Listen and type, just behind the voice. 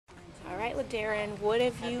right, Ladarian, what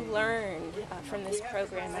have you learned from this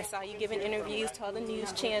program? I saw you giving interviews to all the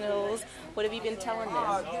news channels. What have you been telling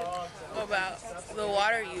them? About the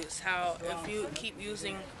water use, how if you keep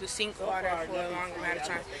using the sink water for a long amount of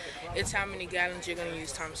time, it's how many gallons you're going to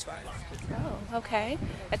use times 5. Oh, okay.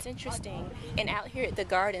 That's interesting. And out here at the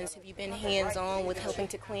gardens, have you been hands-on with helping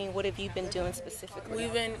to clean? What have you been doing specifically?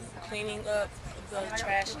 We've been cleaning up the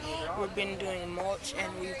trash. We've been doing mulch,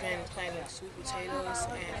 and we've been planting sweet potatoes.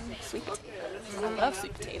 And Sweet potatoes. I love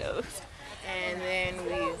sweet potatoes. And then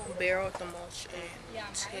we barreled the mulch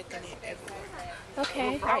and taking it everywhere.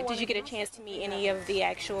 Okay. All right. Did you get a chance to meet any of the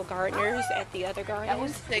actual gardeners at the other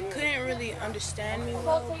gardens? They couldn't really understand me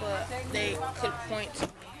well, but they could point to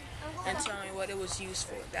me and tell me what it was used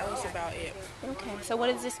for. That was about it. Okay. So what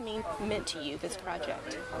does this meant to you, this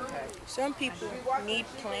project? Some people need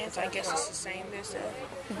plants. I guess it's the same as that.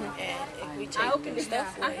 And if we take the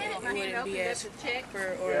stuff away, it wouldn't be as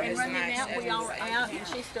proper or as nice as we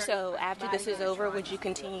like. So after this is over, would you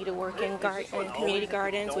continue to work in community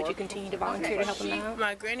gardens? Would you continue to volunteer to help them out?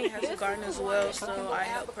 My granny has a garden as well, so I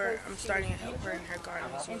help her. I'm starting to help her in her garden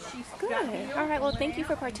as well. Good. All right. Well, thank you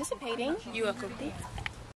for participating. You're welcome.